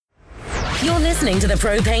You're listening to the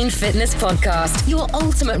Propane Fitness Podcast, your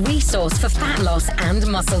ultimate resource for fat loss and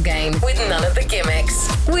muscle gain, with none of the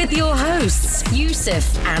gimmicks. With your hosts,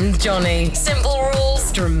 Yusuf and Johnny. Simple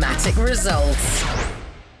rules, dramatic results.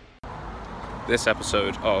 This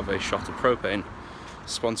episode of A Shot of Propane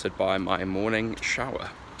is sponsored by my morning shower.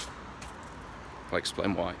 I'll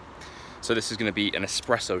explain why. So this is going to be an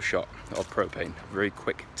espresso shot of propane, a very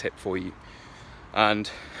quick tip for you. And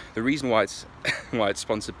the reason why it's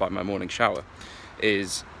sponsored by my morning shower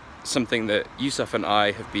is something that Yusuf and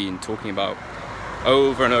I have been talking about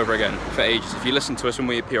over and over again for ages. If you listen to us when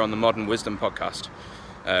we appear on the Modern Wisdom podcast,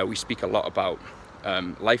 we speak a lot about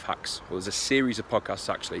life hacks. Well, there's a series of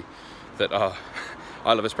podcasts actually that are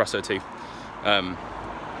I love espresso too.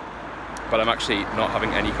 But I'm actually not having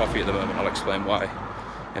any coffee at the moment. I'll explain why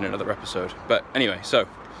in another episode. But anyway, so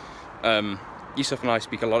Yusuf and I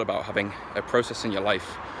speak a lot about having a process in your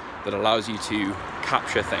life that allows you to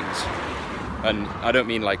capture things. And I don't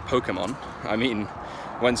mean like Pokemon. I mean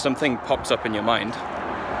when something pops up in your mind,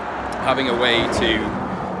 having a way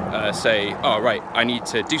to say, oh right, I need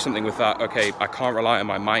to do something with that. Okay, I can't rely on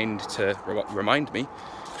my mind to remind me,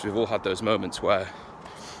 because we've all had those moments where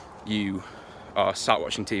you are sat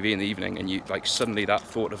watching TV in the evening and you like suddenly that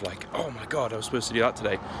thought of like, oh my god, I was supposed to do that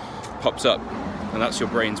today, pops up, and that's your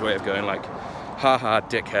brain's way of going like, haha,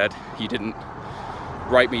 dickhead, you didn't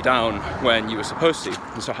write me down when you were supposed to.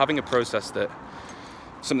 And so having a process that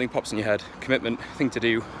something pops in your head, commitment, thing to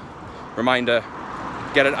do, reminder,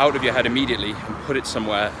 get it out of your head immediately and put it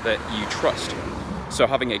somewhere that you trust. So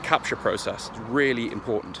having a capture process is really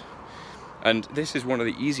important. And this is one of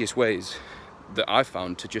the easiest ways that I've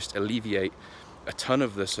found to just alleviate a ton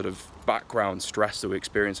of the sort of background stress that we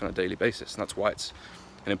experience on a daily basis. And that's why it's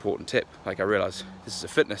an important tip. Like, I realize this is a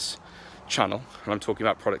fitness channel and I'm talking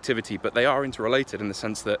about productivity, but they are interrelated in the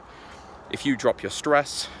sense that if you drop your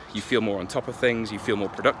stress, you feel more on top of things, you feel more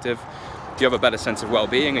productive, you have a better sense of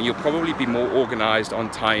well-being, and you'll probably be more organized, on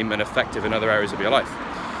time, and effective in other areas of your life.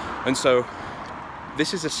 And so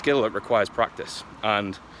this is a skill that requires practice,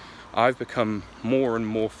 and I've become more and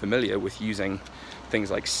more familiar with using things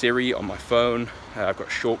like Siri on my phone. I've got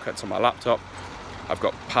shortcuts on my laptop. I've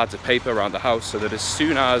got pads of paper around the house, so that as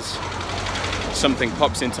soon as something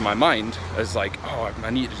pops into my mind as like, oh, I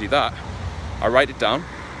need to do that, I write it down.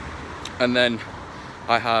 And then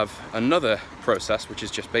I have another process, which is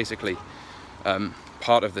just basically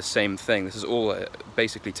part of the same thing. This is all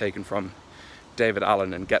basically taken from David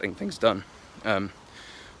Allen and Getting Things Done.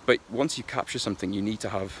 But once you capture something, you need to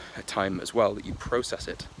have a time as well that you process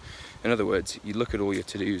it. In other words, you look at all your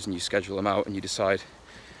to-dos and you schedule them out and you decide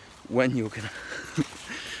when you're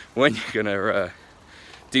gonna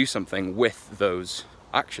do something with those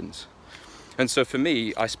actions. And so for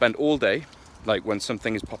me, I spend all day, like when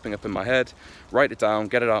something is popping up in my head, write it down,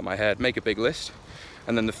 get it out of my head, make a big list.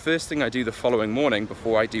 And then the first thing I do the following morning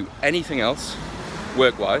before I do anything else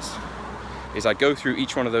work-wise is I go through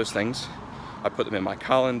each one of those things. I put them in my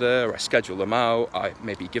calendar, I schedule them out, I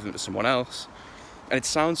maybe give them to someone else. And it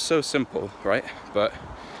sounds so simple, right? But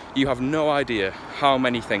you have no idea how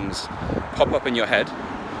many things pop up in your head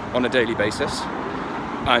on a daily basis.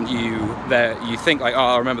 And you think like, oh,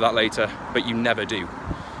 I'll remember that later, but you never do.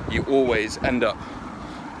 You always end up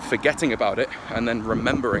forgetting about it and then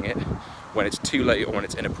remembering it when it's too late or when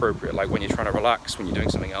it's inappropriate, like when you're trying to relax, when you're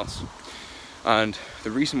doing something else. And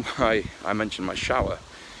the reason why I mentioned my shower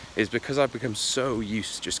is because I've become so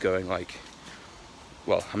used to just going like,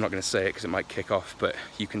 well, I'm not going to say it because it might kick off, but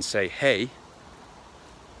you can say, hey,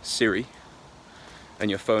 Siri, and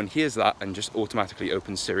your phone hears that and just automatically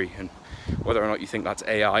opens Siri. And whether or not you think that's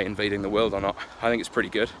AI invading the world or not, I think it's pretty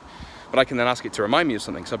good. But I can then ask it to remind me of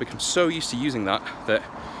something. So I've become so used to using that I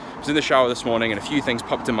was in the shower this morning and a few things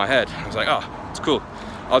popped in my head. I was like, oh, it's cool.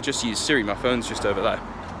 I'll just use Siri. My phone's just over there.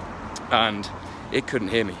 And it couldn't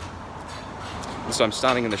hear me. And so I'm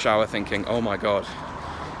standing in the shower thinking, oh my God,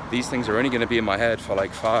 these things are only going to be in my head for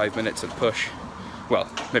like 5 minutes at a push. Well,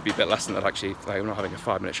 maybe a bit less than that actually. Like, I'm not having a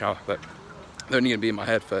 5-minute shower, but they're only going to be in my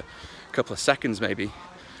head for a couple of seconds maybe.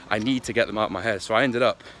 I need to get them out of my head. So I ended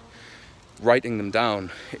up writing them down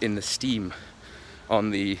in the steam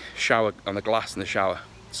on the shower, on the glass in the shower.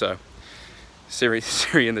 So Siri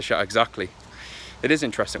in the shower, exactly. It is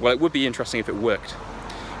interesting. Well, it would be interesting if it worked.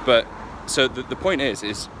 But so the point is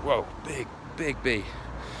whoa, big B.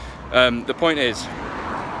 The point is,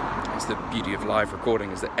 it's the beauty of live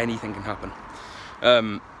recording, is that anything can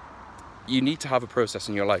happen. You need to have a process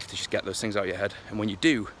in your life to just get those things out of your head. And when you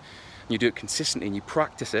do it consistently and you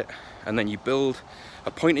practice it, and then you build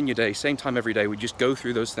a point in your day, same time every day, we just go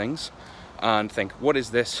through those things and think, what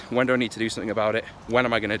is this? When do I need to do something about it? When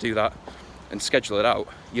am I going to do that? and schedule it out,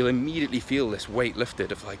 you'll immediately feel this weight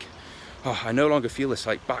lifted of like, oh, I no longer feel this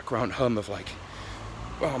like background hum of like,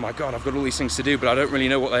 oh my God, I've got all these things to do, but I don't really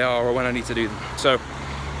know what they are or when I need to do them. So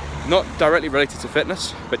not directly related to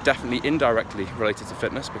fitness, but definitely indirectly related to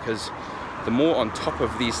fitness, because the more on top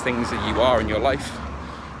of these things that you are in your life,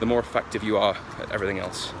 the more effective you are at everything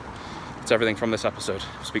else. It's everything from this episode.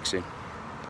 Speak soon.